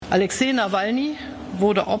Alexei Navalny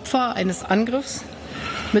wurde Opfer eines Angriffs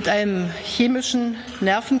mit einem chemischen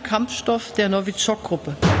Nervenkampfstoff der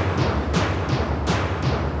Novitsjok-Gruppe.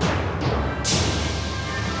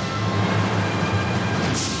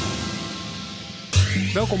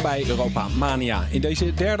 Welkom bij Europa Mania. In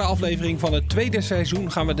deze derde aflevering van het tweede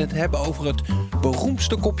seizoen gaan we het hebben over het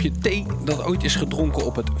beroemdste kopje thee dat ooit is gedronken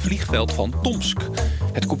op het vliegveld van Tomsk.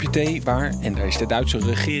 Het kopje thee waar, en daar is de Duitse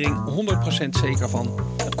regering 100% zeker van,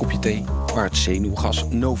 het kopje thee waar het zenuwgas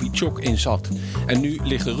novitsjok in zat. En nu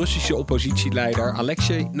ligt de Russische oppositieleider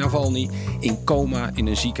Alexei Navalny in coma in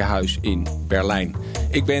een ziekenhuis in Berlijn.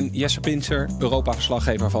 Ik ben Jesse Pinser,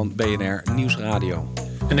 Europa-verslaggever van BNR Nieuwsradio.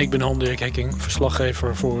 En ik ben Han-Dirk Hekking,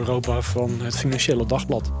 verslaggever voor Europa van het Financiële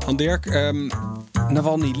Dagblad. Han-Dirk,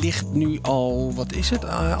 Navalny ligt nu al,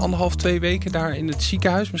 1,5-2 weken daar in het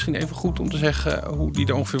ziekenhuis. Misschien even goed om te zeggen hoe die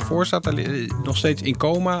er ongeveer voor staat. Hij ligt nog steeds in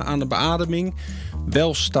coma, aan de beademing.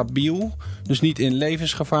 Wel stabiel, dus niet in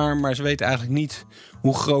levensgevaar. Maar ze weten eigenlijk niet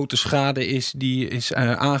hoe groot de schade is die is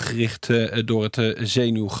aangericht door het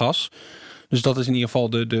zenuwgas. Dus dat is in ieder geval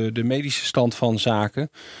de medische stand van zaken.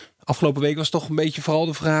 Afgelopen week was toch een beetje vooral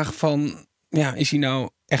de vraag van, ja, is hij nou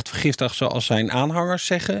echt vergiftigd zoals zijn aanhangers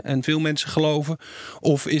zeggen en veel mensen geloven?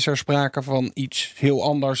 Of is er sprake van iets heel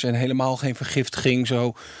anders en helemaal geen vergiftiging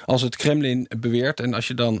zoals het Kremlin beweert? En als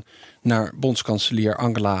je dan naar bondskanselier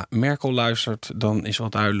Angela Merkel luistert, dan is wel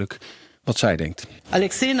duidelijk wat zij denkt.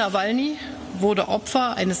 Alexei Navalny wurde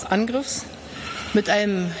Opfer eines Angriffs mit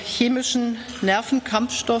einem chemischen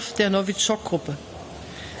Nervenkampfstoff der Novitsjok-Gruppe.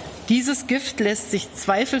 Dieses Gift lässt sich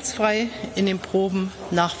zweifelsfrei in den Proben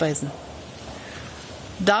nachweisen.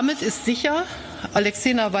 Damit ist sicher,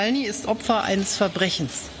 Alexei Navalny ist Opfer eines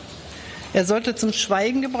Verbrechens. Er sollte zum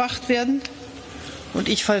Schweigen gebracht werden und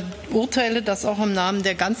ich verurteile das auch im Namen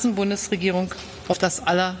der ganzen Bundesregierung auf das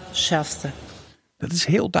Allerschärfste. Dat is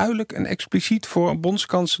heel duidelijk en expliciet voor een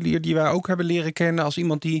bondskanselier die wij ook hebben leren kennen als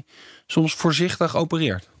iemand die soms voorzichtig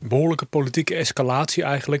opereert. Behoorlijke politieke escalatie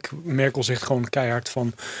eigenlijk. Merkel zegt gewoon keihard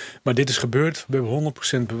van, maar dit is gebeurd, we hebben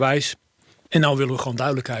 100% bewijs. En nou willen we gewoon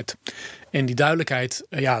duidelijkheid. En die duidelijkheid,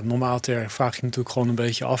 normaaliter vraag je natuurlijk gewoon een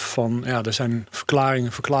beetje af van, er zijn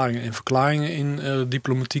verklaringen in de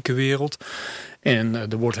diplomatieke wereld. En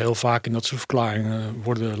er wordt heel vaak in dat soort verklaringen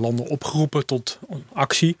worden landen opgeroepen tot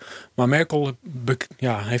actie. Maar Merkel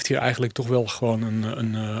heeft hier eigenlijk toch wel gewoon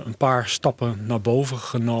een paar stappen naar boven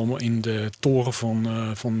genomen in de toren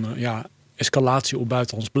van escalatie op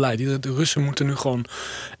buitenlands beleid. De Russen moeten nu gewoon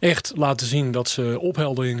echt laten zien dat ze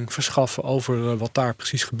opheldering verschaffen over wat daar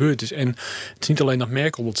precies gebeurd is. En het is niet alleen dat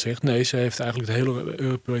Merkel dat zegt. Nee, ze heeft eigenlijk de hele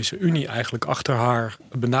Europese Unie eigenlijk achter haar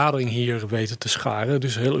benadering hier weten te scharen.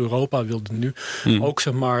 Dus heel Europa wilde nu. Ook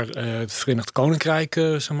het Verenigd Koninkrijk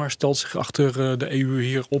stelt zich achter de EU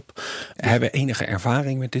hier op. Hebben we enige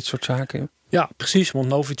ervaring met dit soort zaken? Ja, precies. Want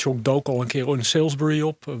Novitsjok dook al een keer in Salisbury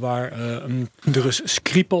op, waar de Rus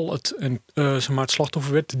Skripal het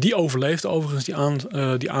slachtoffer werd. Die overleefde overigens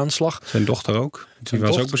die aanslag. Zijn dochter ook. Die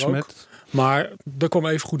was ook besmet. Ook. Maar er kwam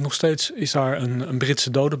evengoed nog steeds, is daar een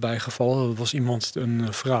Britse dode bijgevallen. Dat was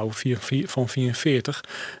een vrouw van 44,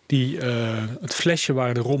 die het flesje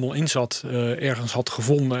waar de rommel in zat ergens had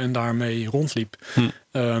gevonden en daarmee rondliep.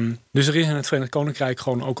 Dus er is in het Verenigd Koninkrijk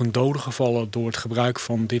gewoon ook een dode gevallen door het gebruik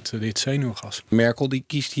van dit zenuwgas. Merkel die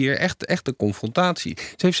kiest hier echt de confrontatie.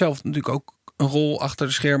 Ze heeft zelf natuurlijk ook een rol achter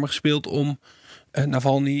de schermen gespeeld om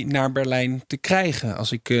Navalny naar Berlijn te krijgen.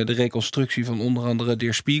 Als ik de reconstructie van onder andere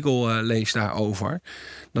Der Spiegel lees daarover.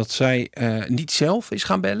 Dat zij niet zelf is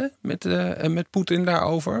gaan bellen met Poetin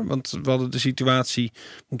daarover. Want we hadden de situatie,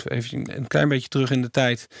 moeten we even een klein beetje terug in de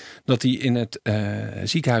tijd, dat hij in het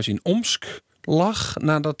ziekenhuis in Omsk lag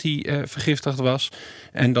nadat hij vergiftigd was.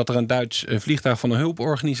 En dat er een Duits vliegtuig van een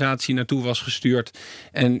hulporganisatie naartoe was gestuurd.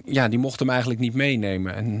 En die mocht hem eigenlijk niet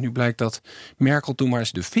meenemen. En nu blijkt dat Merkel toen maar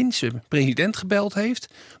eens de Finse president gebeld heeft.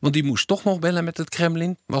 Want die moest toch nog bellen met het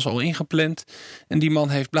Kremlin. Was al ingepland. En die man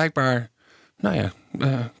heeft blijkbaar,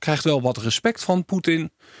 krijgt wel wat respect van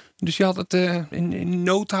Poetin. Dus je had het in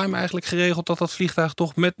no time eigenlijk geregeld dat dat vliegtuig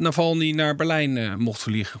toch met Navalny naar Berlijn mocht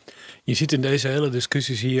vliegen. Je ziet in deze hele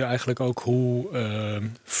discussies hier eigenlijk ook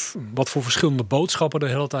wat voor verschillende boodschappen de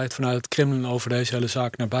hele tijd vanuit het Kremlin over deze hele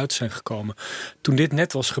zaak naar buiten zijn gekomen. Toen dit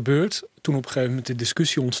net was gebeurd, toen op een gegeven moment de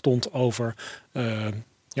discussie ontstond over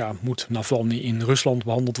moet Navalny in Rusland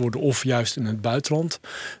behandeld worden of juist in het buitenland.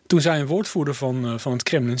 Toen zei een woordvoerder van het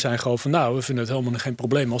Kremlin gewoon van we vinden het helemaal geen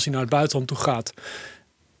probleem als hij naar het buitenland toe gaat.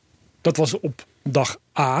 Dat was op dag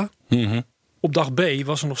A. Op dag B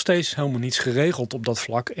was er nog steeds helemaal niets geregeld op dat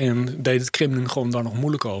vlak. En deed het Kremlin gewoon daar nog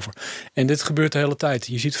moeilijk over. En dit gebeurt de hele tijd.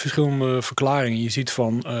 Je ziet verschillende verklaringen. Je ziet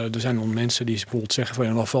van, er zijn dan mensen die bijvoorbeeld zeggen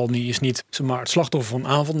van, Navalny is niet maar het slachtoffer van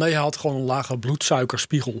aanval. Nee, hij had gewoon een lage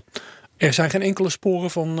bloedsuikerspiegel. Er zijn geen enkele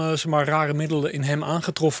sporen van rare middelen in hem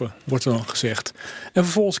aangetroffen, wordt er dan gezegd. En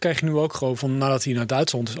vervolgens krijg je nu ook gewoon van, nadat hij naar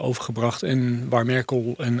Duitsland is overgebracht en waar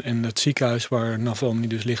Merkel en het ziekenhuis waar Navalny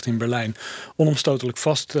dus ligt in Berlijn onomstotelijk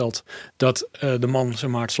vaststelt dat de man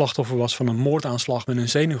het slachtoffer was van een moordaanslag met een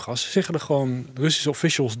zenuwgas, zeggen er gewoon Russische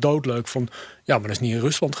officials doodleuk van, ja, maar dat is niet in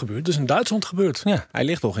Rusland gebeurd, dat is in Duitsland gebeurd. Ja, hij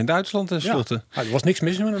ligt toch in Duitsland tenslotte. Ja, er was niks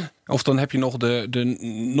mis met hem. Of dan heb je nog de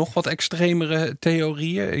nog wat extremere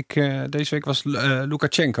theorieën. Deze week was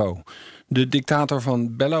Lukashenko, de dictator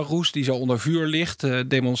van Belarus, die zo onder vuur ligt.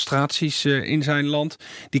 Demonstraties in zijn land.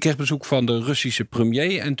 Die kreeg bezoek van de Russische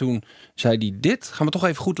premier. En toen zei hij dit. Gaan we toch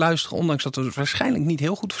even goed luisteren, ondanks dat we het waarschijnlijk niet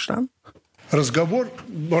heel goed verstaan.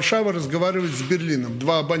 Варшава разговаривает с Берлином.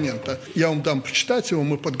 2 абонента. Я вам дам почитать его,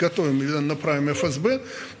 мы подготовим и направим ФСБ,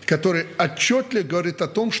 который отчетливо говорит о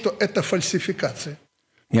том, что это фальсификация.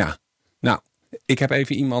 Ja, nou, ik heb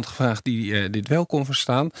even iemand gevraagd die dit wel kon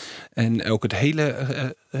verstaan. En ook het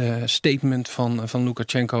hele statement van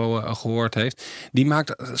Lukashenko gehoord heeft. Die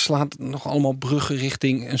slaat nog allemaal bruggen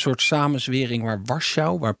richting een soort samenzwering waar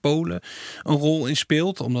Warschau, waar Polen een rol in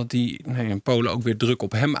speelt. Omdat Polen ook weer druk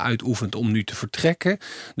op hem uitoefent om nu te vertrekken.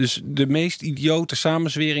 Dus de meest idiote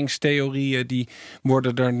samenzweringstheorieën die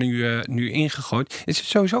worden er nu ingegooid. Is het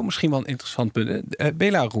sowieso misschien wel een interessant punt.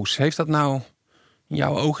 Belarus, heeft dat nou in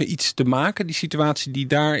jouw ogen iets te maken, die situatie die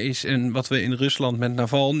daar is en wat we in Rusland met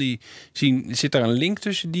Navalny zien? Zit daar een link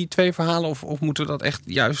tussen die twee verhalen of moeten we dat echt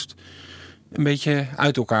juist een beetje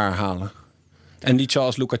uit elkaar halen? En niet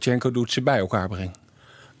zoals Lukashenko doet, ze bij elkaar brengen?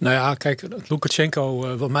 Nou ja, kijk,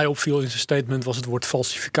 Lukashenko, wat mij opviel in zijn statement was het woord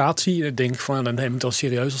falsificatie. Ik denk van, dan neem ik het dan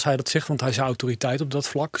serieus als hij dat zegt, want hij is autoriteit op dat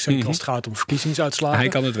vlak. Zeker als het gaat om verkiezingsuitslagen.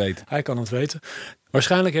 Hij kan het weten.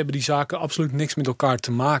 Waarschijnlijk hebben die zaken absoluut niks met elkaar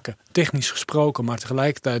te maken. Technisch gesproken, maar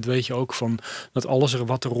tegelijkertijd weet je ook van dat alles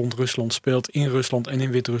wat er rond Rusland speelt, in Rusland en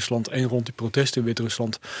in Wit-Rusland en rond die protesten in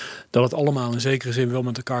Wit-Rusland, dat het allemaal in zekere zin wel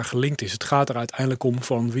met elkaar gelinkt is. Het gaat er uiteindelijk om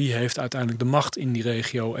van wie heeft uiteindelijk de macht in die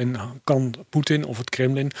regio. En kan Poetin of het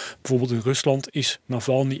Kremlin, bijvoorbeeld in Rusland, is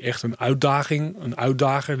Navalny echt een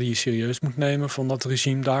uitdager die je serieus moet nemen van dat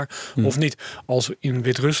regime daar, of niet? Als in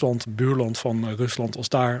Wit-Rusland, buurland van Rusland, als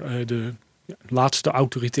daar de laatste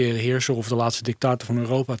autoritaire heerser of de laatste dictator van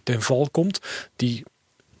Europa ten val komt, die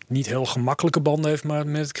niet heel gemakkelijke banden heeft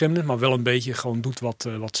met het Kremlin, maar wel een beetje gewoon doet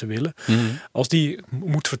wat ze willen. Als die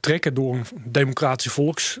moet vertrekken door een democratische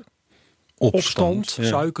volksopstand,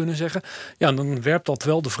 zou je kunnen zeggen, ja, dan werpt dat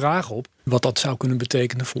wel de vraag op wat dat zou kunnen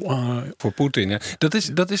betekenen voor Poetin. Hè?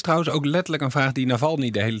 Dat is trouwens ook letterlijk een vraag die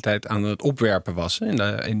Navalny de hele tijd aan het opwerpen was.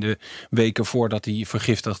 In de weken voordat hij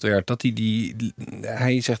vergiftigd werd. Dat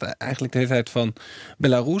hij zegt eigenlijk de hele tijd van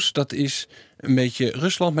Belarus, dat is een beetje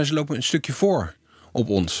Rusland, maar ze lopen een stukje voor op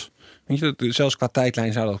ons. Weet je, zelfs qua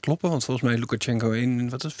tijdlijn zou dat kloppen. Want volgens mij is Lukashenko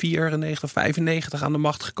in 94, 95 aan de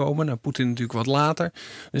macht gekomen. Nou, Poetin natuurlijk wat later.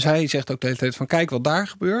 Dus hij zegt ook de hele tijd van kijk wat daar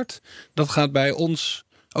gebeurt. Dat gaat bij ons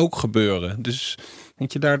ook gebeuren. Dus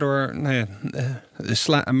weet je, daardoor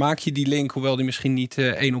maak je die link, hoewel die misschien niet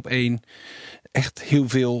 1 op 1 echt heel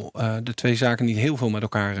veel, de twee zaken niet heel veel met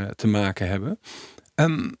elkaar te maken hebben.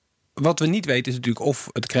 Wat we niet weten is natuurlijk of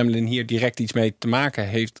het Kremlin hier direct iets mee te maken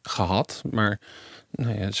heeft gehad. Maar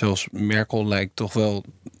zelfs Merkel lijkt toch wel,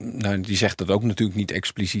 die zegt dat ook natuurlijk niet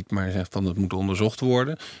expliciet, maar zegt van het moet onderzocht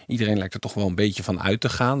worden. Iedereen lijkt er toch wel een beetje van uit te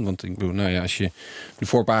gaan. Want ik bedoel, als je de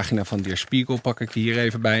voorpagina van Der Spiegel pak ik hier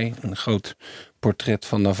even bij. Een groot portret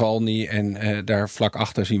van Navalny en daar vlak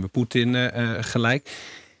achter zien we Poetin gelijk.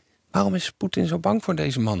 Waarom is Poetin zo bang voor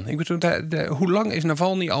deze man? Ik bedoel, hoe lang is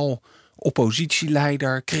Navalny al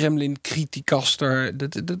oppositieleider, Kremlin-criticaster?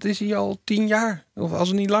 Dat is hij al 10 jaar, of als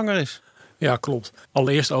het niet langer is. Ja, klopt.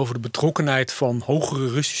 Allereerst over de betrokkenheid van hogere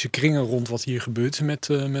Russische kringen rond wat hier gebeurt met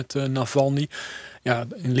Navalny. Ja,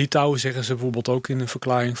 in Litouwen zeggen ze bijvoorbeeld ook in een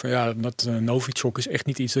verklaring van dat novitsjok is echt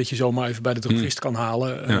niet iets dat je zomaar even bij de drogist kan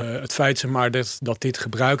halen. Ja. Het feit zeg maar dat dit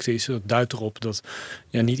gebruikt is, dat duidt erop dat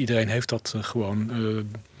niet iedereen heeft dat gewoon.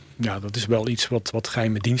 Dat is wel iets wat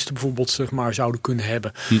geheime diensten bijvoorbeeld zeg maar zouden kunnen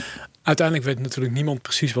hebben. Uiteindelijk weet natuurlijk niemand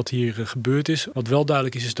precies wat hier gebeurd is. Wat wel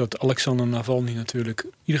duidelijk is dat Alexander Navalny natuurlijk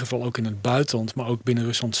in ieder geval ook in het buitenland, maar ook binnen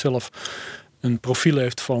Rusland zelf een profiel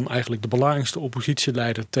heeft van eigenlijk de belangrijkste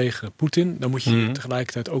oppositieleider tegen Poetin. Daar moet je je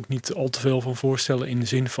tegelijkertijd ook niet al te veel van voorstellen in de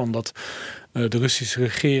zin van dat de Russische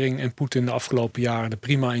regering en Poetin de afgelopen jaren er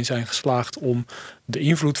prima in zijn geslaagd om de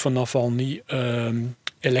invloed van Navalny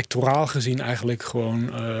electoraal gezien eigenlijk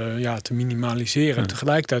gewoon te minimaliseren.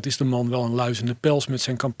 Tegelijkertijd is de man wel een luizende pels met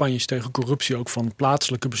zijn campagnes tegen corruptie, ook van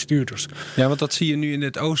plaatselijke bestuurders. Ja, want dat zie je nu in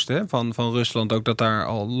het oosten van Rusland ook, dat daar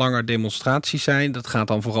al langer demonstraties zijn. Dat gaat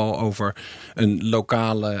dan vooral over een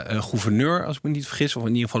lokale gouverneur, als ik me niet vergis, of in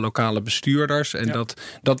ieder geval lokale bestuurders. En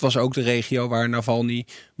dat was ook de regio waar Navalny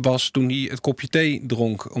was toen hij het kopje thee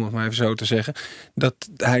dronk, om het maar even zo te zeggen. Dat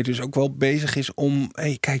hij dus ook wel bezig is om,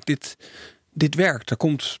 kijk, dit werkt. Er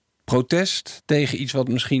komt protest tegen iets wat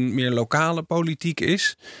misschien meer lokale politiek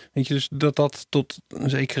is. Weet je, dus dat tot een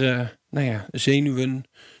zekere zenuwen,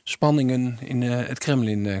 spanningen in het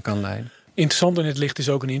Kremlin kan leiden. Interessant in het licht is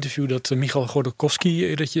ook een interview dat Michail Godorkovsky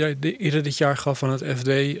eerder dit jaar gaf van het FD.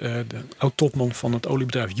 De oud-topman van het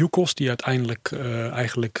oliebedrijf Yukos, die uiteindelijk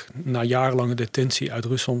eigenlijk na jarenlange detentie uit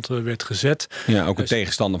Rusland werd gezet. Ja, ook een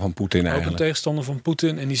tegenstander van Poetin eigenlijk. Ook een tegenstander van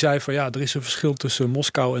Poetin. En die zei van er is een verschil tussen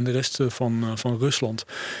Moskou en de rest van Rusland.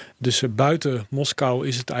 Dus buiten Moskou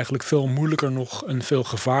is het eigenlijk veel moeilijker nog en veel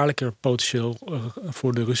gevaarlijker potentieel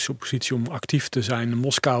voor de Russische oppositie om actief te zijn. In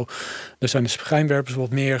Moskou, daar zijn de schijnwerpers wat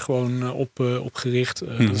meer gewoon op gericht.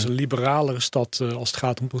 Dat is een liberalere stad als het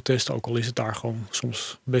gaat om protesten. Ook al is het daar gewoon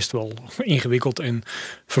soms best wel ingewikkeld en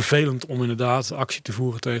vervelend om inderdaad actie te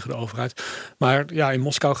voeren tegen de overheid. Maar in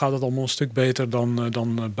Moskou gaat het allemaal een stuk beter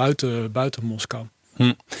dan buiten Moskou.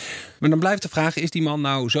 Maar dan blijft de vraag, is die man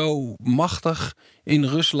nou zo machtig in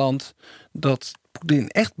Rusland dat Poetin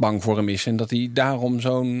echt bang voor hem is en dat hij daarom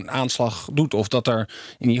zo'n aanslag doet? Of dat er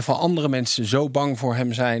in ieder geval andere mensen zo bang voor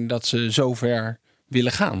hem zijn dat ze zo ver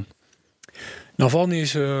willen gaan? Navalny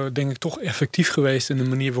is denk ik toch effectief geweest in de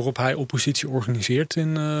manier waarop hij oppositie organiseert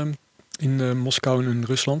in Moskou en in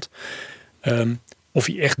Rusland. Of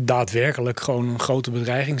hij echt daadwerkelijk gewoon een grote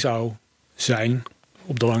bedreiging zou zijn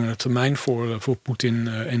op de langere termijn voor Poetin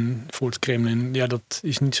en voor het Kremlin, dat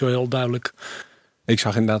is niet zo heel duidelijk. Ik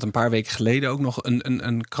zag inderdaad een paar weken geleden ook nog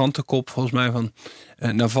een krantenkop volgens mij van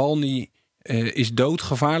Navalny is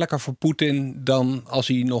doodgevaarlijker voor Poetin dan als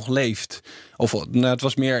hij nog leeft. Of het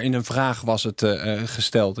was meer in een vraag was het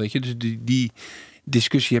gesteld, weet je. Dus die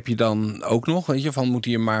discussie heb je dan ook nog, weet je, van moet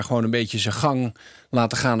hij hem maar gewoon een beetje zijn gang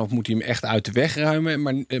laten gaan of moet hij hem echt uit de weg ruimen?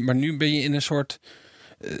 Maar nu ben je in een soort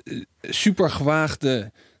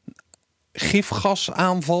supergewaagde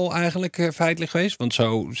gifgasaanval eigenlijk feitelijk geweest. Want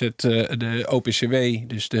zo zet de OPCW,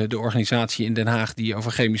 dus de organisatie in Den Haag die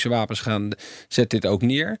over chemische wapens gaan, zet dit ook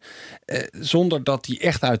neer. Zonder dat die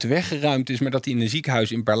echt uit de weg geruimd is, maar dat die in een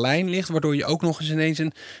ziekenhuis in Berlijn ligt, waardoor je ook nog eens ineens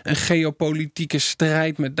een geopolitieke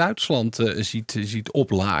strijd met Duitsland ziet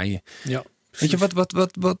oplaaien. Ja, weet je,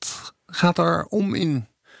 wat gaat er om in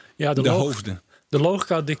de hoofden? De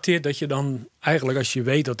logica dicteert dat je dan eigenlijk, als je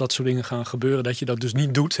weet dat dat soort dingen gaan gebeuren, dat je dat dus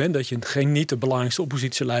niet doet. Hè? Dat je niet de belangrijkste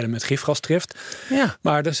oppositieleider met gifgas treft. Ja.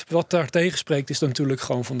 Maar dus wat daar tegen spreekt is natuurlijk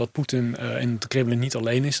gewoon van dat Poetin en het Kremlin niet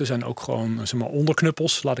alleen is. Er zijn ook gewoon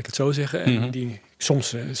onderknuppels, laat ik het zo zeggen. En die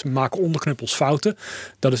soms maken onderknuppels fouten.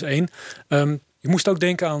 Dat is één. Ik moest ook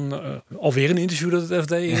denken aan alweer een interview dat het FD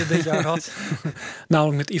dit jaar had.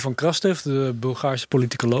 Namelijk met Ivan Krastev, de Bulgaarse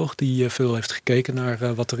politicoloog, die veel heeft gekeken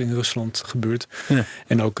naar wat er in Rusland gebeurt. Ja.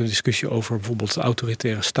 En ook een discussie over bijvoorbeeld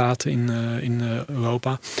autoritaire staten in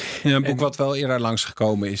Europa. Ja, een boek wat wel eerder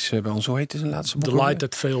langsgekomen is bij ons. Hoe heet het zijn laatste boek? The Light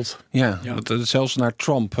That Failed. Ja. Zelfs naar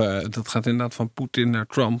Trump. Dat gaat inderdaad van Poetin naar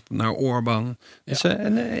Trump, naar Orbán. Ja. Dus,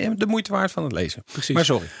 de moeite waard van het lezen. Precies. Maar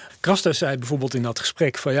sorry. Krastev zei bijvoorbeeld in dat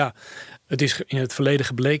gesprek van het is in het verleden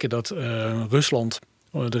gebleken dat Rusland,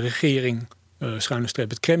 de regering,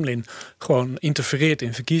 het Kremlin, gewoon interfereert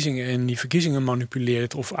in verkiezingen en die verkiezingen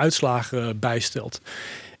manipuleert of uitslagen bijstelt.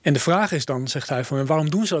 En de vraag is dan, zegt hij, van waarom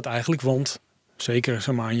doen ze dat eigenlijk? Want zeker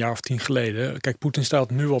een jaar of 10 geleden. Kijk, Poetin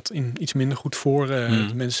stelt nu iets minder goed voor.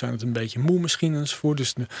 De mensen zijn het een beetje moe misschien enzovoort.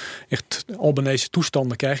 Dus echt Albanese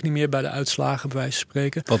toestanden krijg je niet meer bij de uitslagen, bij wijze van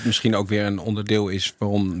spreken. Wat misschien ook weer een onderdeel is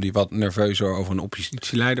waarom die wat nerveuzer over een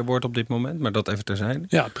oppositieleider wordt op dit moment. Maar dat even terzijde.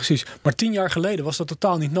 Ja, precies. Maar 10 jaar geleden was dat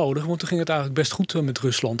totaal niet nodig. Want toen ging het eigenlijk best goed met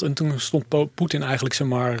Rusland. En toen stond Poetin eigenlijk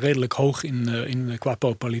redelijk hoog qua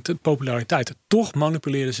populariteit. Toch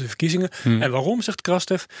manipuleerden ze de verkiezingen. En waarom, zegt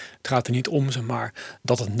Krastev? Het gaat er niet om, maar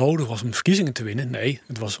dat het nodig was om de verkiezingen te winnen. Nee,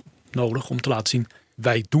 het was nodig om te laten zien,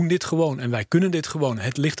 wij doen dit gewoon en wij kunnen dit gewoon.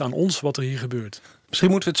 Het ligt aan ons wat er hier gebeurt. Misschien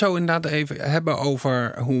moeten we het zo inderdaad even hebben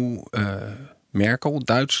over hoe Merkel,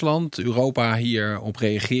 Duitsland, Europa hierop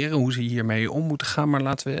reageren. Hoe ze hiermee om moeten gaan. Maar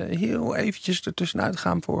laten we heel eventjes ertussenuit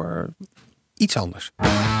gaan voor iets anders.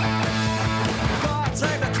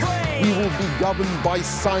 We will be governed by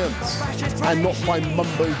science and not by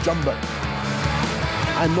mumbo jumbo.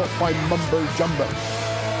 And not by mumbo jumbo.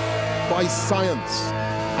 By science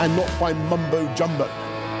and not by mumbo jumbo.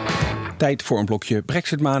 Tijd voor een blokje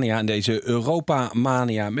Brexit-mania en deze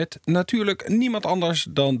Europa-mania met natuurlijk niemand anders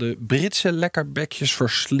dan de Britse lekkerbekjes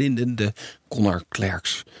verslindende Conor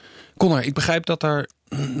Clerks. Conor, ik begrijp dat er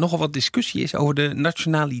nogal wat discussie is over de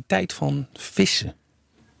nationaliteit van vissen.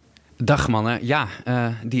 Dag mannen, ja,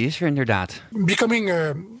 die is er inderdaad.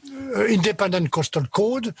 Becoming independent coastal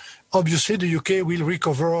code, obviously the UK will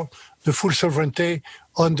recover the full sovereignty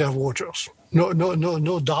on their waters.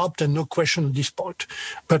 No doubt and no question at this point.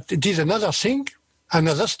 But it is another thing,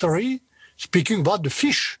 another story, speaking about the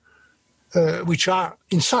fish which are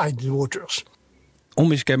inside the waters.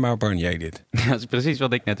 Onmiskenbaar Barnier dit. Dat is precies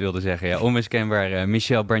wat ik net wilde zeggen. Ja. Onmiskenbaar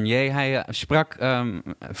Michel Barnier. Hij sprak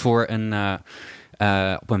voor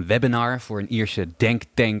op een webinar voor een Ierse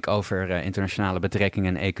denktank over internationale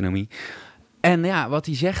betrekkingen en economie. En ja, wat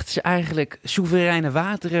hij zegt is eigenlijk soevereine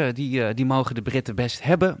wateren, die mogen de Britten best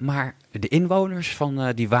hebben. Maar de inwoners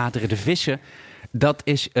van die wateren, de vissen, dat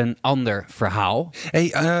is een ander verhaal. Hey,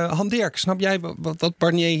 Han-Dirk, snap jij wat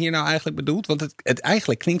Barnier hier nou eigenlijk bedoelt? Want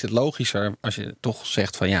eigenlijk klinkt het logischer als je toch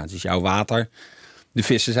zegt van ja, het is jouw water. De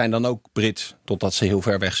vissen zijn dan ook Brits, totdat ze heel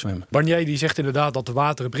ver weg zwemmen. Barnier die zegt inderdaad dat de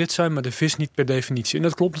wateren Brits zijn, maar de vis niet per definitie. En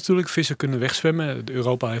dat klopt natuurlijk, vissen kunnen wegzwemmen.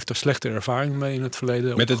 Europa heeft er slechte ervaring mee in het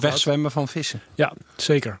verleden. Met het wegzwemmen van vissen? Ja,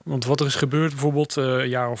 zeker. Want wat er is gebeurd, bijvoorbeeld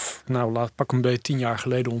pak een beetje 10 jaar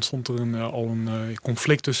geleden ontstond er al een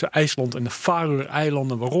conflict tussen IJsland en de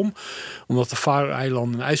Faroe-eilanden. Waarom? Omdat de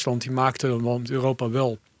Faroe-eilanden en IJsland die maakten want Europa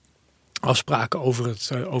wel afspraken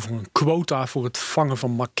over een quota voor het vangen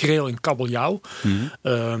van makreel en kabeljauw.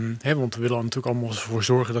 Want we willen er natuurlijk allemaal voor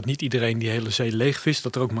zorgen dat niet iedereen die hele zee leegvist.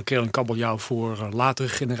 Dat er ook makreel en kabeljauw voor latere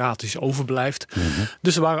generaties overblijft.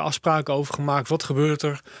 Dus er waren afspraken over gemaakt. Wat gebeurt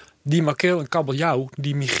er? Die makreel en kabeljauw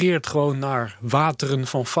die migreert gewoon naar wateren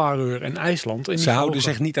van Faroe en IJsland. En ze houden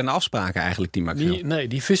zich niet aan de afspraken eigenlijk, die makreel.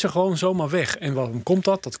 Die vissen gewoon zomaar weg. En waarom komt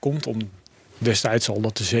dat? Dat komt om destijds al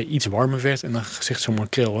dat de zee iets warmer werd. En dan zegt zo'n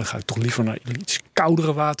makreel, dan ga ik toch liever naar iets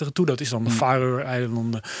koudere wateren toe. Dat is dan de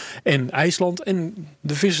Faroe-eilanden en IJsland. En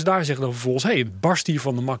de vissers daar zeggen dan vervolgens, het barst hier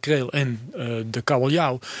van de makreel en de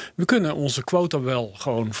kabeljauw. We kunnen onze quota wel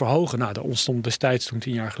gewoon verhogen. Nou, daar ontstond destijds toen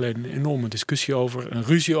 10 jaar geleden een enorme discussie over. Een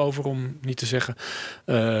ruzie over, om niet te zeggen.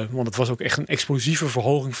 Want het was ook echt een explosieve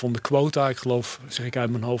verhoging van de quota. Ik geloof, zeg ik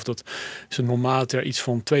uit mijn hoofd, dat ze normaaliter iets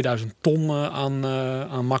van 2000 ton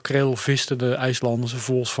aan makreel visten. De IJslanders.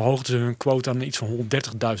 Vervolgens verhoogden ze hun quota naar iets van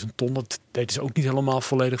 130.000 ton. Dat deden ze ook niet helemaal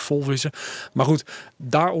volledig volvissen. Maar goed,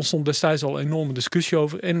 daar ontstond destijds al een enorme discussie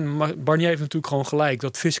over. En Barnier heeft natuurlijk gewoon gelijk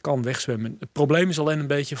dat vis kan wegzwemmen. Het probleem is alleen een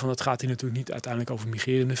beetje van, het gaat hier natuurlijk niet uiteindelijk over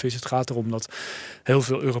migrerende vis. Het gaat erom dat heel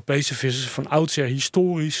veel Europese vissers van oudsher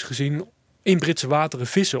historisch gezien in Britse wateren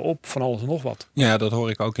vissen op van alles en nog wat. Ja, dat hoor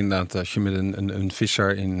ik ook inderdaad. Als je met een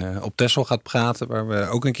visser op Texel gaat praten, waar we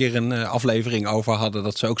ook een keer een aflevering over hadden,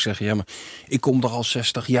 dat ze ook zeggen, ja, maar ik kom er al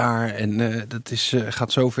 60 jaar en dat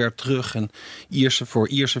gaat zo ver terug. En voor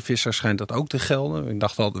Ierse vissers schijnt dat ook te gelden.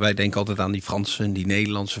 Wij denken altijd aan die Franse en die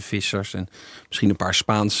Nederlandse vissers en misschien een paar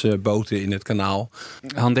Spaanse boten in het kanaal.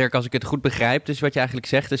 Han-Dirk, als ik het goed begrijp, dus wat je eigenlijk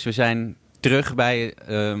zegt is, we zijn terug bij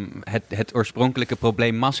het oorspronkelijke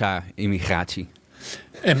probleem massa-immigratie.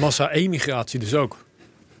 En massa-emigratie dus ook.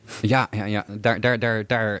 Ja.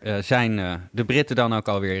 Daar zijn de Britten dan ook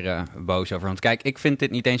alweer boos over. Want kijk, ik vind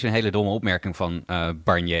dit niet eens een hele domme opmerking van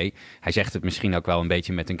Barnier. Hij zegt het misschien ook wel een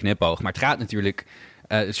beetje met een knipoog. Maar het gaat natuurlijk,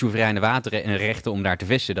 soevereine wateren en rechten om daar te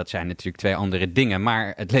vissen, dat zijn natuurlijk 2 andere dingen.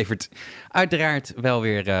 Maar het levert uiteraard wel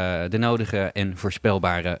weer de nodige en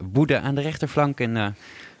voorspelbare woede aan de rechterflank. En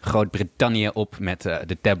Groot-Brittannië op met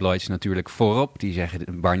de tabloids natuurlijk voorop. Die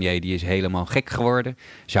zeggen, Barnier die is helemaal gek geworden.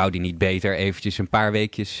 Zou die niet beter eventjes een paar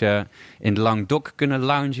weekjes in de Languedoc kunnen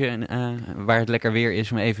loungen, waar het lekker weer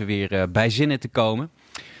is, om even weer bij zinnen te komen.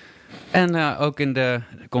 En ook in de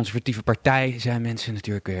conservatieve partij zijn mensen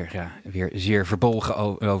natuurlijk weer zeer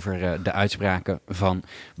verbolgen over de uitspraken van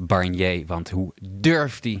Barnier. Want hoe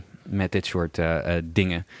durft hij met dit soort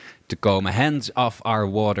dingen te komen? Hands off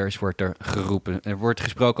our waters wordt er geroepen. Er wordt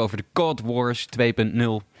gesproken over de Cold Wars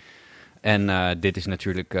 2.0. En dit is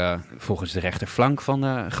natuurlijk volgens de rechterflank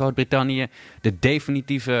van Groot-Brittannië de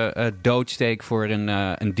definitieve doodsteek voor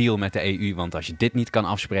een deal met de EU. Want als je dit niet kan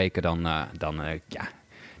afspreken, dan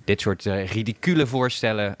dit soort ridicule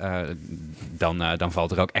voorstellen, dan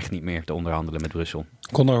valt er ook echt niet meer te onderhandelen met Brussel.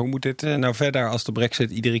 Conor, hoe moet dit nou verder als de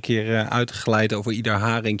Brexit iedere keer uitglijdt over ieder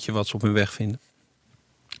haringje wat ze op hun weg vinden?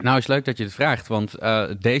 Nou, is leuk dat je het vraagt, want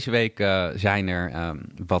deze week zijn er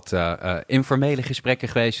wat informele gesprekken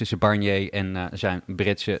geweest tussen Barnier en zijn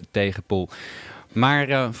Britse tegenpool.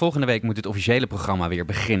 Maar volgende week moet het officiële programma weer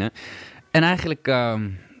beginnen. En eigenlijk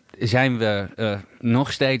zijn we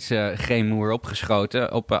nog steeds geen moer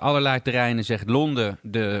opgeschoten. Op allerlei terreinen zegt Londen,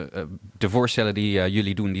 de voorstellen die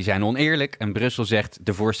jullie doen, die zijn oneerlijk. En Brussel zegt,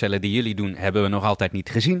 de voorstellen die jullie doen, hebben we nog altijd niet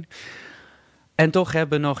gezien. En toch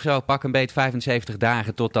hebben we nog zo pak een beet 75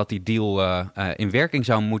 dagen totdat die deal in werking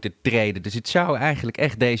zou moeten treden. Dus het zou eigenlijk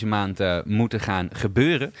echt deze maand moeten gaan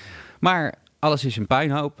gebeuren. Maar alles is een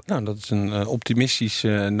puinhoop. Nou, dat is een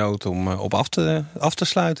optimistische noot om op af te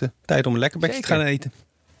sluiten. Tijd om een lekker bedje te gaan eten.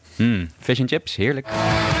 Fish and chips, heerlijk.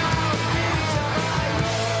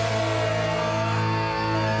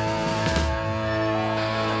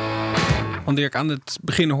 Want Dirk, aan het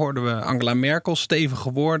begin hoorden we Angela Merkel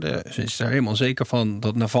stevige woorden. Ze is er helemaal zeker van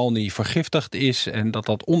dat Navalny vergiftigd is en dat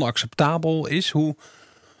dat onacceptabel is. Hoe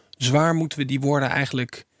zwaar moeten we die woorden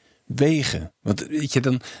eigenlijk wegen? Want weet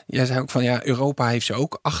je, jij zei ook van Europa heeft ze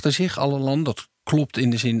ook achter zich, alle landen. Dat klopt in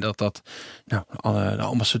de zin dat de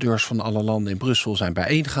ambassadeurs van alle landen in Brussel zijn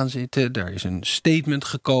bijeen gaan zitten. Er is een statement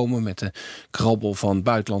gekomen met de krabbel van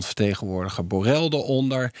buitenlandvertegenwoordiger Borrell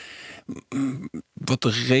eronder. Wat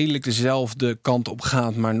redelijk dezelfde kant op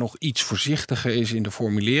gaat, maar nog iets voorzichtiger is in de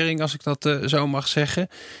formulering, als ik dat zo mag zeggen.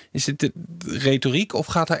 Is dit de retoriek of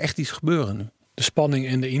gaat er echt iets gebeuren nu? De spanning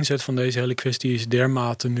en de inzet van deze hele kwestie is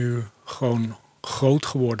dermate nu gewoon groot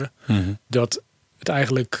geworden. Dat het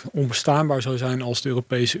eigenlijk onbestaanbaar zou zijn als de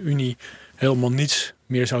Europese Unie helemaal niets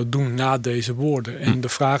meer zou doen na deze woorden. En de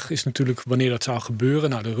vraag is natuurlijk wanneer dat zou gebeuren.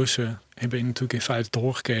 Nou, de Russen hebben natuurlijk in feite te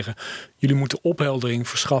horen gekregen, jullie moeten opheldering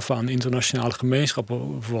verschaffen aan de internationale gemeenschap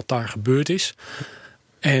over wat daar gebeurd is.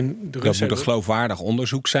 En dat moet een geloofwaardig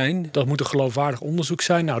onderzoek zijn? Dat moet een geloofwaardig onderzoek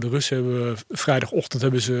zijn. Nou, de Russen hebben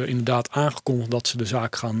vrijdagochtend inderdaad aangekondigd dat ze de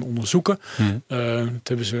zaak gaan onderzoeken. Dat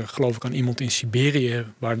hebben ze, geloof ik, aan iemand in Siberië,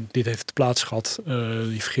 waar dit heeft plaatsgehad,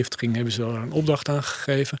 die vergiftiging, hebben ze daar een opdracht aan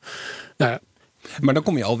gegeven. Nou ja. Maar dan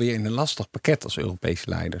kom je alweer in een lastig pakket als Europese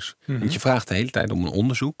leiders. Want je vraagt de hele tijd om een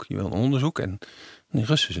onderzoek. Je wil een onderzoek. En de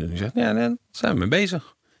Russen zullen zeggen, daar zijn we mee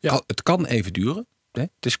bezig. Ja. Het kan even duren. Hè?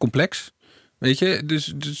 Het is complex. Weet je,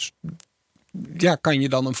 dus kan je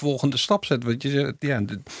dan een volgende stap zetten? Want je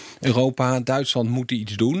zegt, Europa, Duitsland moeten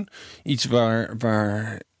iets doen. Iets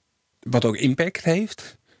wat ook impact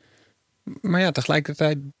heeft. Maar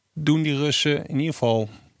tegelijkertijd doen die Russen in ieder geval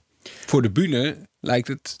voor de bühne, lijkt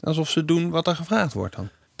het alsof ze doen wat er gevraagd wordt dan.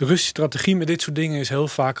 De Russische strategie met dit soort dingen is heel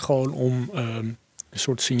vaak gewoon om een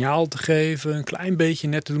soort signaal te geven, een klein beetje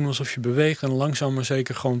net te doen alsof je beweegt en langzaam maar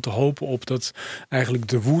zeker gewoon te hopen op dat eigenlijk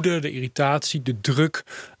de woede, de irritatie, de druk,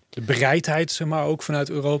 de bereidheid, zeg maar, ook vanuit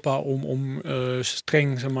Europa om een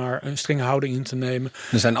strenge houding in te nemen.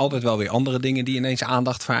 Er zijn altijd wel weer andere dingen die ineens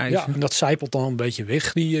aandacht vereisen. Ja, en dat zijpelt dan een beetje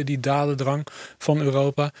weg, die dadendrang van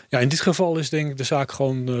Europa. Ja, in dit geval is denk ik de zaak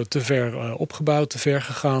gewoon te ver opgebouwd, te ver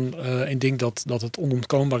gegaan. En ik denk dat het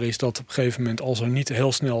onontkoombaar is dat op een gegeven moment, als er niet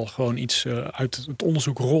heel snel gewoon iets uit het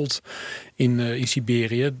onderzoek rolt in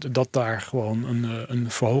Siberië, dat daar gewoon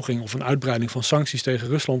een verhoging of een uitbreiding van sancties tegen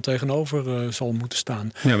Rusland tegenover zal moeten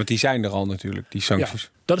staan. Ja, want die zijn er al natuurlijk, die sancties. Ja,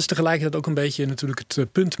 dat is tegelijkertijd ook een beetje natuurlijk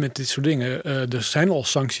het punt met dit soort dingen. Er zijn al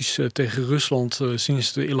sancties tegen Rusland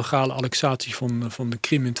sinds de illegale annexatie van de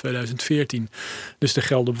Krim in 2014. Dus er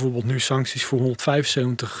gelden bijvoorbeeld nu sancties voor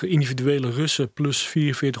 175 individuele Russen plus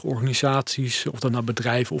 44 organisaties, of dat nou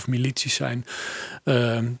bedrijven of milities zijn.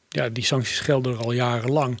 Die sancties gelden er al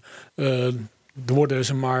jarenlang. Er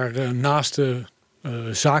worden naast de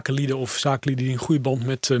zakenlieden die een goede band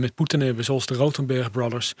met Poetin hebben, zoals de Rotenberg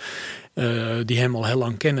Brothers, die hem al heel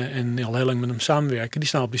lang kennen en al heel lang met hem samenwerken, die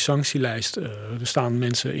staan op die sanctielijst. Er staan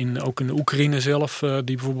mensen ook in de Oekraïne zelf,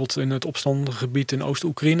 die bijvoorbeeld in het opstandige gebied in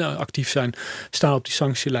Oost-Oekraïne actief zijn, staan op die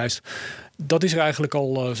sanctielijst. Dat is er eigenlijk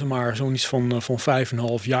al zoiets van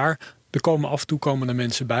 5,5 jaar. Af en toe komen er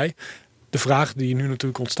mensen bij. De vraag die nu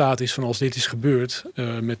natuurlijk ontstaat is van als dit is gebeurd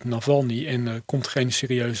met Navalny en komt geen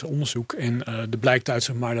serieus onderzoek en er blijkt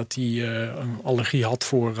uit dat hij een allergie had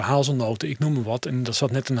voor hazelnoten, ik noem maar wat, en dat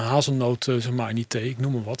zat net een hazelnoot in die thee, ik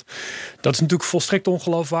noem maar wat. Dat is natuurlijk volstrekt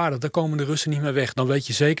ongeloofwaardig. Daar komen de Russen niet meer weg. Dan weet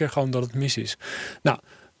je zeker gewoon dat het mis is. Nou,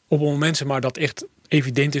 op het moment dat echt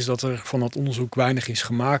evident is dat er van dat onderzoek weinig is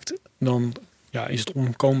gemaakt, dan is het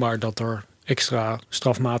onontkoombaar dat er extra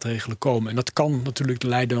strafmaatregelen komen. En dat kan natuurlijk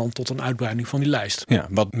leiden dan tot een uitbreiding van die lijst. Ja,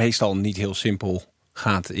 wat meestal niet heel simpel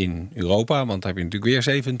gaat in Europa. Want daar heb je natuurlijk weer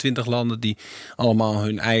 27 landen die allemaal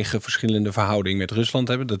hun eigen verschillende verhouding met Rusland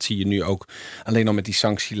hebben. Dat zie je nu ook alleen al met die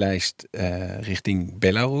sanctielijst richting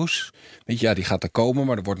Belarus. Weet je, die gaat er komen,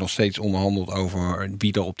 maar er wordt nog steeds onderhandeld over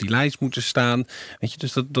wie er op die lijst moeten staan. Weet je,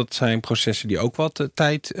 dus dat zijn processen die ook wat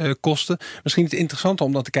tijd kosten. Misschien is het interessant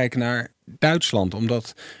om dan te kijken naar Duitsland,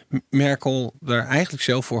 omdat Merkel er eigenlijk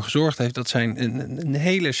zelf voor gezorgd heeft dat zij een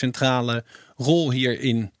hele centrale rol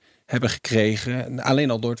hierin hebben gekregen. Alleen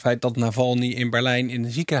al door het feit dat Navalny in Berlijn in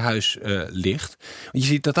een ziekenhuis ligt. Want je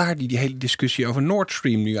ziet dat daar die hele discussie over Nord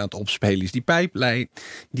Stream nu aan het opspelen is. Die pijplijn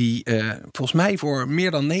die volgens mij voor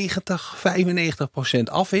meer dan 95%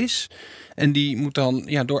 af is. En die moet dan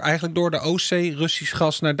door de Oostzee Russisch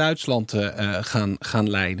gas naar Duitsland gaan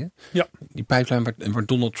leiden. Ja. Die pijplijn waar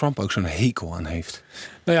Donald Trump ook zo'n hekel aan heeft.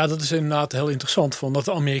 Nou ja, dat is inderdaad heel interessant. Van dat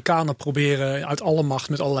de Amerikanen proberen uit alle macht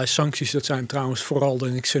met allerlei sancties. Dat zijn trouwens vooral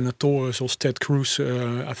denk ik senatoren zoals Ted Cruz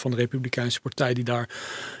van de Republikeinse Partij die daar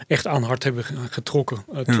echt aan hard hebben getrokken.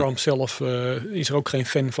 Trump zelf is er ook geen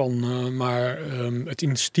fan van. Maar het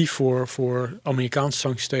initiatief voor Amerikaanse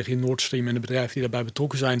sancties tegen Nord Stream en de bedrijven die daarbij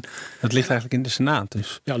betrokken zijn. Dat ligt eigenlijk in de Senaat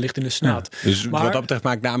dus. Ja, ligt in de Senaat. Ja, dus maar wat dat betreft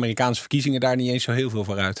maakt de Amerikaanse verkiezingen daar niet eens zo heel veel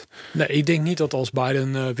voor uit. Nee, ik denk niet dat als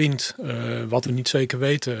Biden wint, wat we niet zeker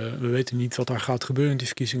weten. We weten niet wat daar gaat gebeuren in die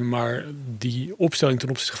verkiezingen. Maar die opstelling ten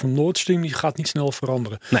opzichte van Nord Stream die gaat niet snel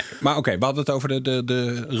veranderen. Nee, maar oké, we hadden het over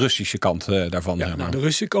de Russische kant daarvan. Ja, de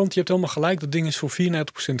Russische kant, je hebt helemaal gelijk. Dat ding is voor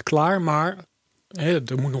 94% klaar. Maar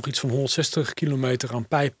er moet nog iets van 160 kilometer aan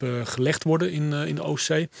pijp gelegd worden in de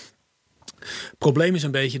Oostzee. Het probleem is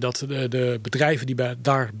een beetje dat de bedrijven die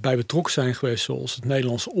daarbij betrokken zijn geweest, zoals het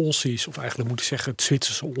Nederlandse Allseas, of eigenlijk moet ik zeggen het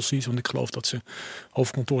Zwitserse Allseas, want ik geloof dat ze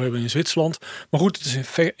hoofdkantoor hebben in Zwitserland. Maar goed, het is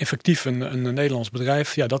effectief een Nederlands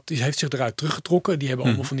bedrijf. Ja, dat heeft zich eruit teruggetrokken. Die hebben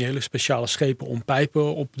allemaal van die hele speciale schepen om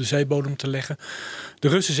pijpen op de zeebodem te leggen. De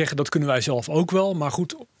Russen zeggen dat kunnen wij zelf ook wel. Maar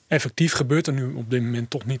goed, effectief gebeurt er nu op dit moment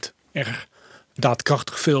toch niet erg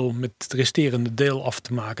daadkrachtig veel met het resterende deel af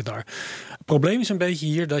te maken daar. Het probleem is een beetje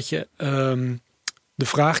hier dat je de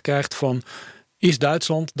vraag krijgt van, is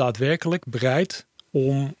Duitsland daadwerkelijk bereid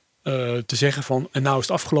om te zeggen van, en nou is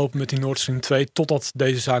het afgelopen met die Nord Stream 2 totdat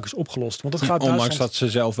deze zaak is opgelost. Want het gaat ondanks dat ze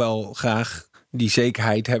zelf wel graag die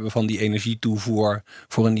zekerheid hebben van die energietoevoer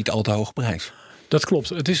voor een niet al te hoge prijs. Dat klopt.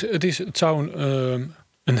 Het zou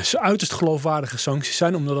een uiterst geloofwaardige sancties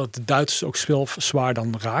zijn, omdat het de Duitsers ook zelf zwaar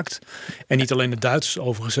dan raakt. En niet alleen de Duitsers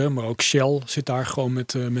overigens, maar ook Shell zit daar gewoon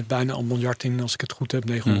met bijna 1 miljard in, als ik het goed heb.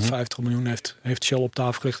 950 miljoen heeft Shell op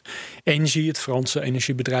tafel gelegd. Engie, het Franse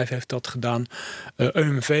energiebedrijf, heeft dat gedaan.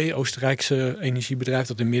 EMV, Oostenrijkse energiebedrijf,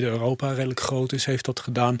 dat in Midden-Europa redelijk groot is, heeft dat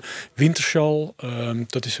gedaan. Wintershall,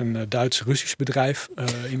 dat is een Duits-Russisch bedrijf.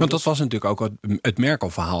 Want dat was natuurlijk ook het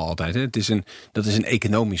Merkel-verhaal altijd. Hè? Dat is een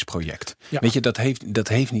economisch project. Ja. Weet je, dat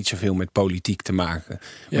heeft niet zoveel met politiek te maken. Maar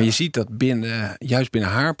ja, je ziet dat juist binnen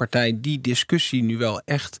haar partij die discussie nu wel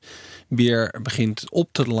echt weer begint op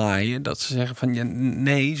te laaien. Dat ze zeggen van, ja,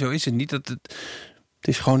 nee, zo is het niet. Het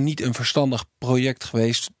is gewoon niet een verstandig project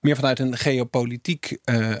geweest. Meer vanuit een geopolitiek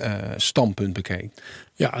standpunt bekeken.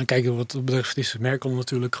 Ja, en kijk, wat betreft is Merkel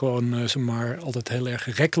natuurlijk gewoon altijd heel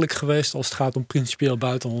erg rekkelijk geweest als het gaat om principieel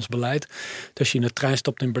buitenlands beleid. Dus als je in de trein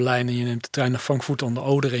stapt in Berlijn en je neemt de trein naar Frankfurt aan de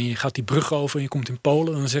Oder en je gaat die brug over en je komt in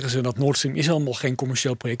Polen, dan zeggen ze dat Nord Stream is helemaal geen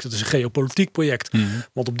commercieel project. Dat is een geopolitiek project. Mm-hmm.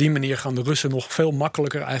 Want op die manier gaan de Russen nog veel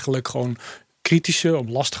makkelijker eigenlijk gewoon kritische,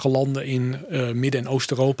 lastige landen in Midden- en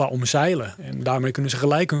Oost-Europa omzeilen. En daarmee kunnen ze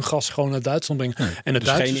gelijk hun gas gewoon naar Duitsland brengen. Ja, en dus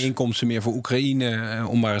geen inkomsten meer voor Oekraïne,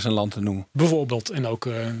 om maar eens een land te noemen. Bijvoorbeeld. En ook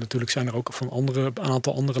natuurlijk zijn er ook een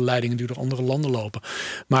aantal andere leidingen die door andere landen lopen.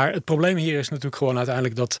 Maar het probleem hier is natuurlijk gewoon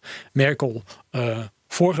uiteindelijk dat Merkel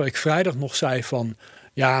vorige week vrijdag nog zei van,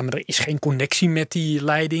 ja, maar er is geen connectie met die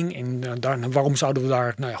leiding. En waarom zouden we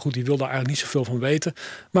daar, nou ja goed, die wil daar eigenlijk niet zoveel van weten.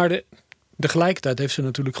 Maar tegelijkertijd heeft ze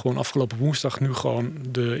natuurlijk gewoon afgelopen woensdag nu gewoon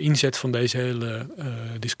de inzet van deze hele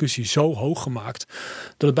discussie zo hoog gemaakt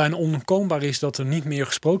dat het bijna onontkoombaar is dat er niet meer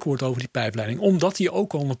gesproken wordt over die pijpleiding. Omdat die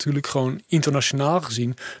ook al natuurlijk gewoon internationaal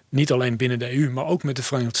gezien, niet alleen binnen de EU, maar ook met de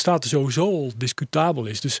Verenigde Staten sowieso al discutabel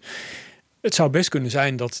is. Dus het zou best kunnen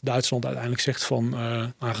zijn dat Duitsland uiteindelijk zegt van,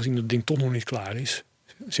 aangezien het ding toch nog niet klaar is,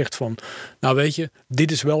 zegt van, nou weet je,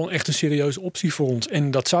 dit is wel echt een serieuze optie voor ons.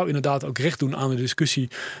 En dat zou inderdaad ook recht doen aan de discussie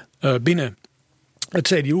binnen het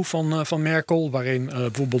CDU van Merkel, waarin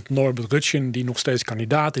bijvoorbeeld Norbert Röttgen, die nog steeds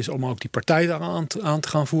kandidaat is, om ook die partij daar aan te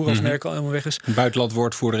gaan voeren als Merkel helemaal weg is.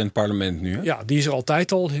 Buitenlandwoordvoerder in het parlement nu, hè? Ja, die is er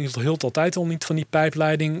altijd al, hield altijd al niet van die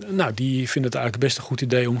pijpleiding. Nou, die vindt het eigenlijk best een goed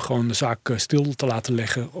idee om gewoon de zaak stil te laten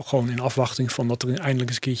leggen, gewoon in afwachting van dat er eindelijk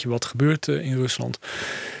eens een keertje wat gebeurt in Rusland.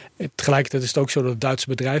 Tegelijkertijd is het ook zo dat het Duitse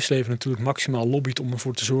bedrijfsleven natuurlijk maximaal lobbyt om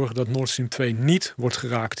ervoor te zorgen dat Nord Stream 2 niet wordt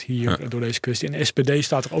geraakt hier door deze kwestie. En de SPD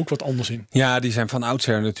staat er ook wat anders in. Ja, die zijn van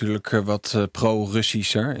oudsher natuurlijk wat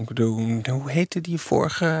pro-Russischer. Ik bedoel, hoe heette die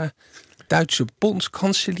vorige Duitse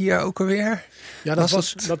bondskanselier ook alweer? Ja,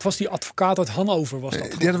 dat was die advocaat uit Hannover. Was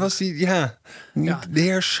dat ja, dat was die, ja. De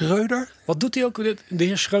heer Schreuder. Wat doet hij ook? De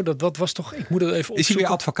heer Schreuder, dat was toch... Ik moet het even opzoeken. Is hij weer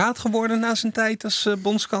advocaat geworden na zijn tijd als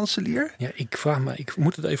bondskanselier? Ja, ik vraag me, ik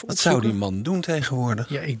moet het even opzoeken. Wat zou die man doen tegenwoordig?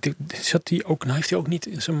 Ja, heeft hij ook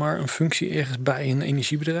niet een functie ergens bij een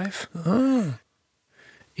energiebedrijf?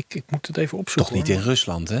 Ik moet het even opzoeken. Toch niet in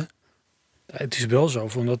Rusland, hè? Het is wel zo,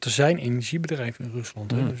 want er zijn energiebedrijven in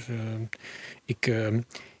Rusland. Hè? Dus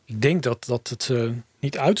ik denk dat het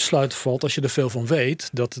niet uit te sluiten valt, als je er veel van weet,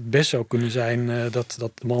 dat het best zou kunnen zijn dat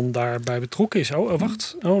de man daarbij betrokken is.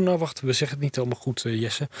 Wacht. We zeggen het niet helemaal goed,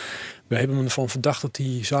 Jesse. We hebben hem ervan verdacht dat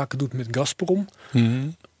hij zaken doet met Gazprom.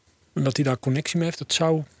 En dat hij daar connectie mee heeft. Dat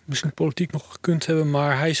zou misschien politiek nog gekund hebben,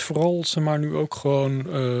 maar hij is vooral nu ook gewoon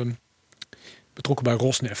betrokken bij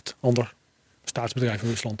Rosneft, ander staatsbedrijf in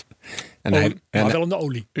Rusland. Maar wel in de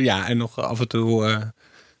olie. Ja, en nog af en toe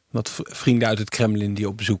wat vrienden uit het Kremlin die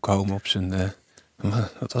op bezoek komen op zijn...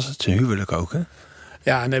 wat was het? Zijn huwelijk ook, hè?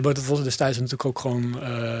 Ja, nee, maar dat was destijds natuurlijk ook gewoon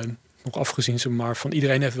nog afgezien. Maar van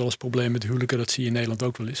iedereen heeft wel eens problemen met huwelijken. Dat zie je in Nederland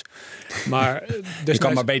ook wel eens. Maar je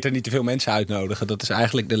kan maar beter niet te veel mensen uitnodigen. Dat is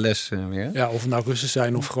eigenlijk de les weer. Ja, of het nou Russen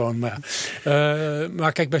zijn of gewoon...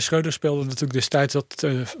 Maar kijk, bij Schreuder speelde natuurlijk destijds dat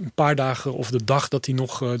een paar dagen of de dag dat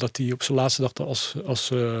hij op zijn laatste dag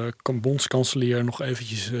als bondskanselier nog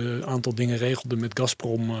eventjes een aantal dingen regelde met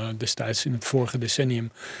Gazprom destijds in het vorige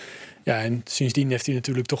decennium. Ja, en sindsdien heeft hij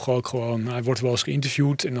natuurlijk toch ook gewoon... Hij wordt wel eens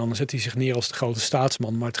geïnterviewd en dan zet hij zich neer als de grote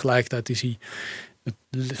staatsman. Maar tegelijkertijd is hij het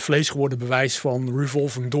vlees geworden bewijs van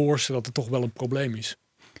revolving doors, dat het toch wel een probleem is.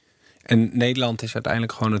 En Nederland is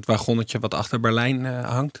uiteindelijk gewoon het wagonnetje wat achter Berlijn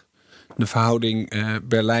hangt? De verhouding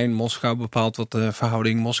Berlijn-Moskou bepaalt wat de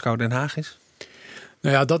verhouding Moskou-Den Haag is?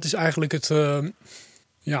 Nou ja, dat is eigenlijk het...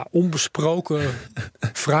 onbesproken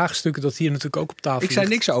vraagstukken dat hier natuurlijk ook op tafel ligt. Ik zei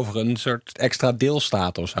niks over een soort extra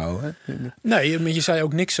deelstaat of zo. Hè? Nee, maar je zei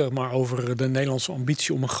ook niks over de Nederlandse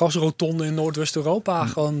ambitie om een gasrotonde in Noordwest-Europa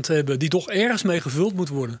gewoon te hebben, die toch ergens mee gevuld moet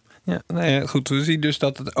worden. Ja, goed. We zien dus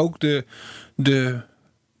dat het ook de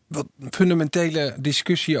wat fundamentele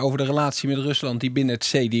discussie over de relatie met Rusland die binnen het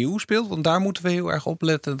CDU speelt. Want daar moeten we heel erg op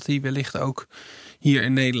letten dat die wellicht ook hier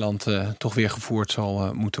in Nederland toch weer gevoerd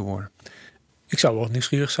zal moeten worden. Ik zou wel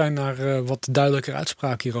nieuwsgierig zijn naar wat duidelijker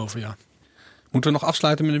uitspraak hierover, ja. Moeten we nog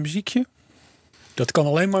afsluiten met een muziekje? Dat kan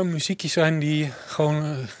alleen maar een muziekje zijn die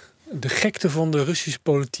gewoon de gekte van de Russische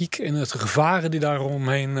politiek en het gevaren die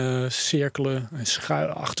daaromheen cirkelen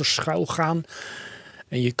en achter schuil gaan.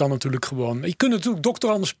 En je kan natuurlijk gewoon... Je kunt natuurlijk Dr.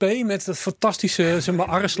 Anders P. met het fantastische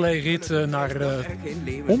Arreslee-rit naar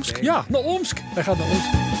Omsk. Ja, naar Omsk. Hij gaat naar Omsk.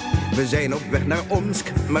 We zijn op weg naar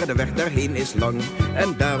Omsk, maar de weg daarheen is lang.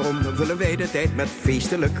 En daarom vullen wij de tijd met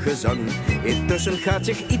feestelijk gezang. Intussen gaat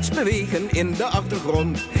zich iets bewegen in de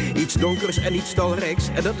achtergrond. Iets donkers en iets talrijks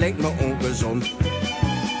en dat lijkt me ongezond.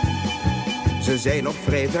 Ze zijn nog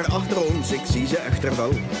vrij ver achter ons, ik zie ze echter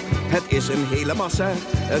wel. Het is een hele massa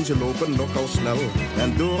en ze lopen nogal snel.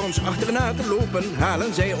 En door ons achterna te lopen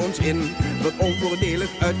halen zij ons in. Wat onvoordelig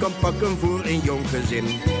uit kan pakken voor een jong gezin.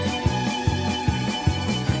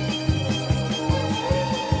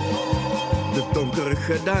 De donkere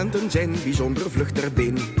gedaanten zijn bijzonder vlug ter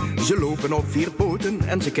been. Ze lopen op 4 poten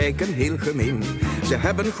en ze kijken heel gemeen. Ze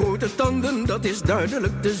hebben grote tanden, dat is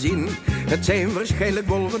duidelijk te zien. Het zijn waarschijnlijk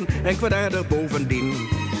wolven en kwaadaardig bovendien.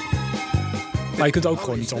 Maar je kunt ook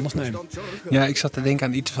gewoon iets anders nemen. Ja, ik zat te denken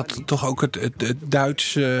aan iets wat toch ook het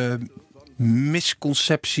Duitse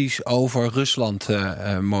misconcepties over Rusland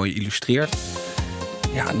mooi illustreert.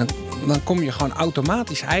 Ja, dan kom je gewoon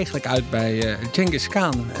automatisch eigenlijk uit bij Genghis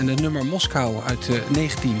Khan en de nummer Moskou uit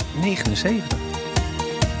 1979.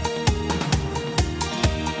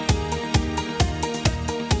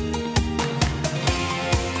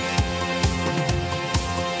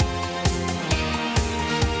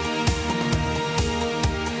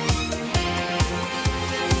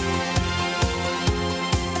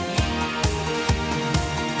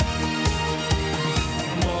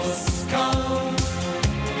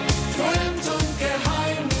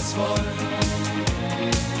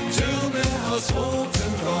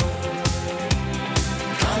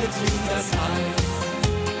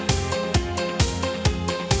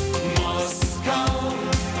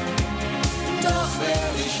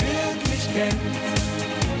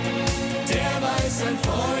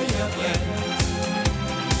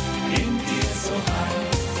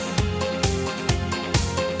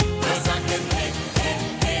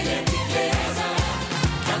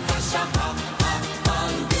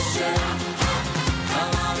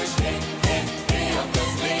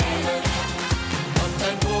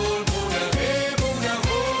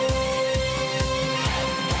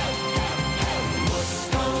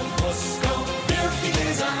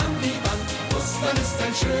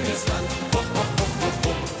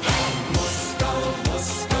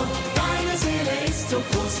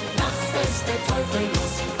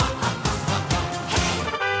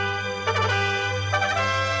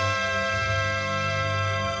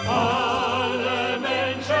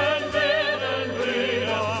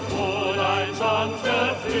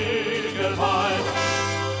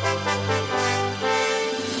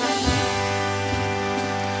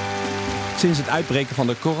 Sinds het uitbreken van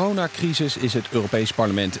de coronacrisis is het Europees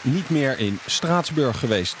Parlement niet meer in Straatsburg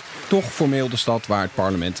geweest. Toch formeel de stad waar het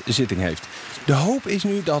parlement zitting heeft. De hoop is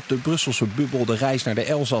nu dat de Brusselse bubbel de reis naar de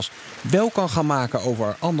Elzas wel kan gaan maken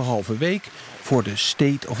over 1,5 week voor de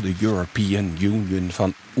State of the European Union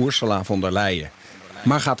van Ursula von der Leyen.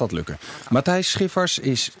 Maar gaat dat lukken? Matthijs Schiffers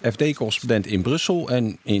is FD-correspondent in Brussel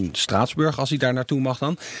en in Straatsburg, als hij daar naartoe mag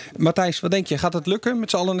dan. Matthijs, wat denk je? Gaat het lukken met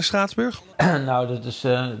z'n allen naar Straatsburg? Nou,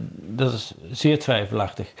 dat is zeer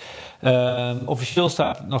twijfelachtig. Officieel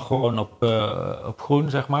staat het nog gewoon op groen,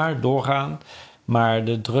 zeg maar, doorgaan. Maar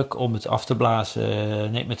de druk om het af te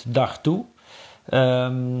blazen neemt met de dag toe.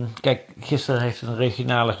 Kijk, gisteren heeft een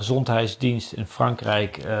regionale gezondheidsdienst in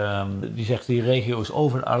Frankrijk, die zegt die regio is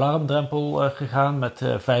over de alarmdrempel gegaan met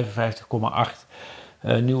 55,8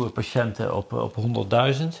 nieuwe patiënten op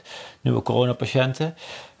 100.000 nieuwe coronapatiënten.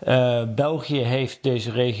 België heeft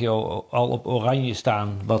deze regio al op oranje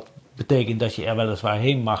staan, wat betekent dat je er weliswaar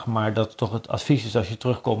heen mag, maar dat toch het advies is als je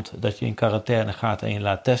terugkomt dat je in quarantaine gaat en je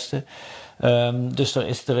laat testen. Dus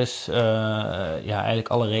er is eigenlijk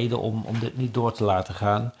alle reden om dit niet door te laten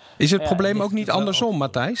gaan. Is het probleem ook niet andersom,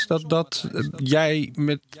 Matthijs? Dat jij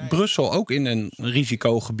met Brussel ook in een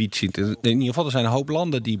risicogebied ziet. In ieder geval, er zijn een hoop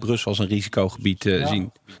landen die Brussel als een risicogebied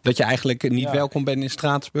zien. Dat je eigenlijk niet welkom bent in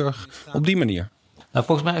Straatsburg op die manier. Nou,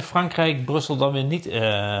 volgens mij heeft Frankrijk Brussel dan weer niet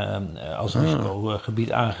als een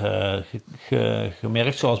risicogebied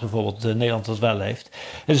aangemerkt, zoals bijvoorbeeld Nederland dat wel heeft.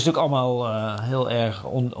 Het is natuurlijk allemaal heel erg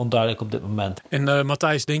onduidelijk op dit moment. En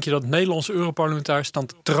Matthijs, denk je dat Nederlandse Europarlementariërs staan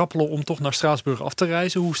te trappelen om toch naar Straatsburg af te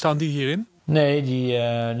reizen? Hoe staan die hierin? Nee,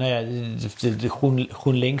 de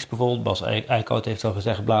GroenLinks bijvoorbeeld, Bas Eickhout heeft al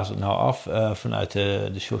gezegd, blaas het nou af. Vanuit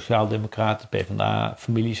de Sociaaldemocraten,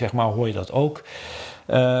 PvdA-familie, zeg maar, hoor je dat ook.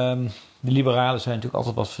 De liberalen zijn natuurlijk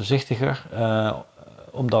altijd wat voorzichtiger,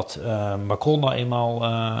 omdat Macron nou eenmaal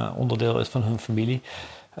onderdeel is van hun familie.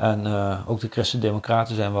 En ook de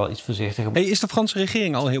Christen-Democraten zijn wel iets voorzichtiger. Hey, is de Franse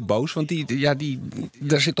regering al heel boos? Want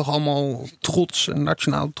daar zit toch allemaal trots,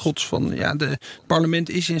 nationaal trots van. Ja, het parlement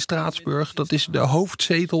is in Straatsburg. Dat is de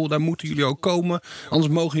hoofdzetel. Daar moeten jullie ook komen.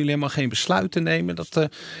 Anders mogen jullie helemaal geen besluiten nemen. Dat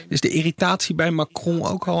is de irritatie bij Macron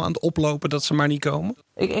ook al aan het oplopen dat ze maar niet komen?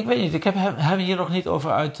 Ik weet niet. Ik heb hem hier nog niet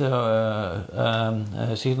over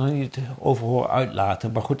zich nog niet over horen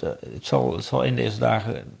uitlaten. Maar goed, het zal in deze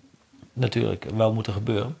dagen natuurlijk wel moeten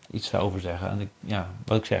gebeuren. Iets daarover zeggen. En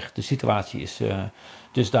wat ik zeg, de situatie is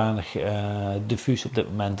dusdanig diffuus op dit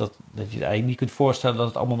moment dat je het eigenlijk niet kunt voorstellen dat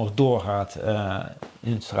het allemaal nog doorgaat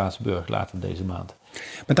in Straatsburg later deze maand.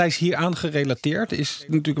 Matthijs, hieraan gerelateerd is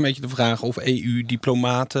natuurlijk een beetje de vraag of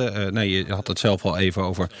EU-diplomaten, je had het zelf al even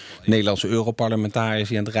over Nederlandse Europarlementariërs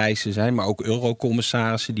die aan het reizen zijn, maar ook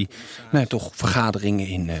eurocommissarissen die toch vergaderingen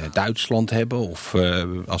in Duitsland hebben, of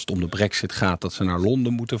als het om de Brexit gaat dat ze naar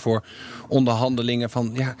Londen moeten voor onderhandelingen.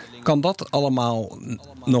 Kan dat allemaal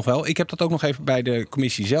nog wel? Ik heb dat ook nog even bij de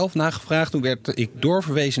commissie zelf nagevraagd. Toen werd ik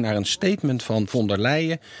doorverwezen naar een statement van von der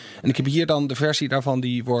Leyen. En ik heb hier dan de versie daarvan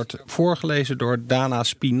die wordt voorgelezen door Dana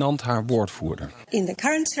Spinant, haar woordvoerder. In the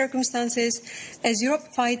current circumstances, as Europe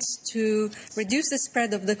fights to reduce the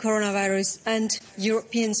spread of the coronavirus and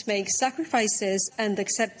Europeans make sacrifices and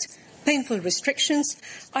accept painful restrictions,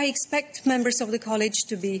 I expect members of the college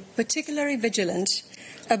to be particularly vigilant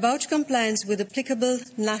about compliance with applicable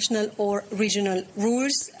national or regional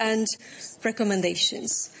rules and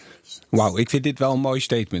recommendations. Wauw, ik vind dit wel een mooi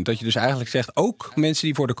statement. Dat je dus eigenlijk zegt, ook mensen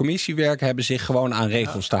die voor de commissie werken hebben zich gewoon aan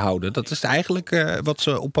regels te houden. Dat is eigenlijk wat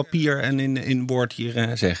ze op papier en in woord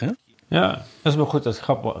hier zeggen. Ja, dat is wel goed dat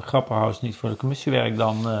Grapperhaus niet voor de commissie werkt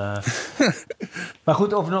dan. Maar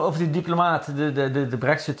goed, over die diplomaten, de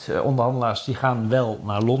Brexit-onderhandelaars, die gaan wel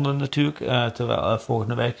naar Londen natuurlijk. Terwijl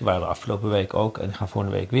volgende week, die waren de afgelopen week ook en die gaan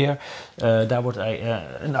volgende week weer. Daar wordt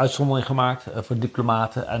een uitzondering gemaat voor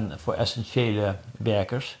diplomaten en voor essentiële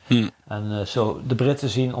werkers. En zo de Britten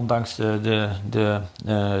zien, ondanks de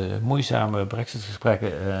moeizame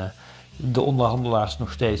Brexit-gesprekken, de onderhandelaars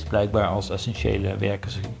nog steeds blijkbaar als essentiële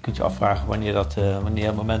werkers. Je kunt je afvragen wanneer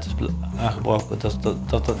het moment is aangebroken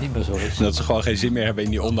dat niet meer zo is. Dat ze gewoon geen zin meer hebben in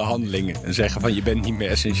die onderhandelingen. En zeggen van je bent niet meer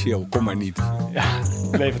essentieel, kom maar niet. Ja,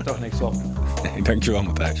 het levert toch niks op. Nee, dankjewel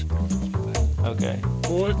Matthijs. Oké.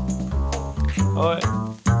 Hoi. Hoi.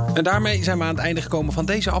 En daarmee zijn we aan het einde gekomen van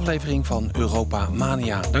deze aflevering van Europa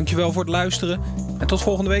Mania. Dankjewel voor het luisteren en tot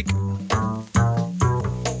volgende week.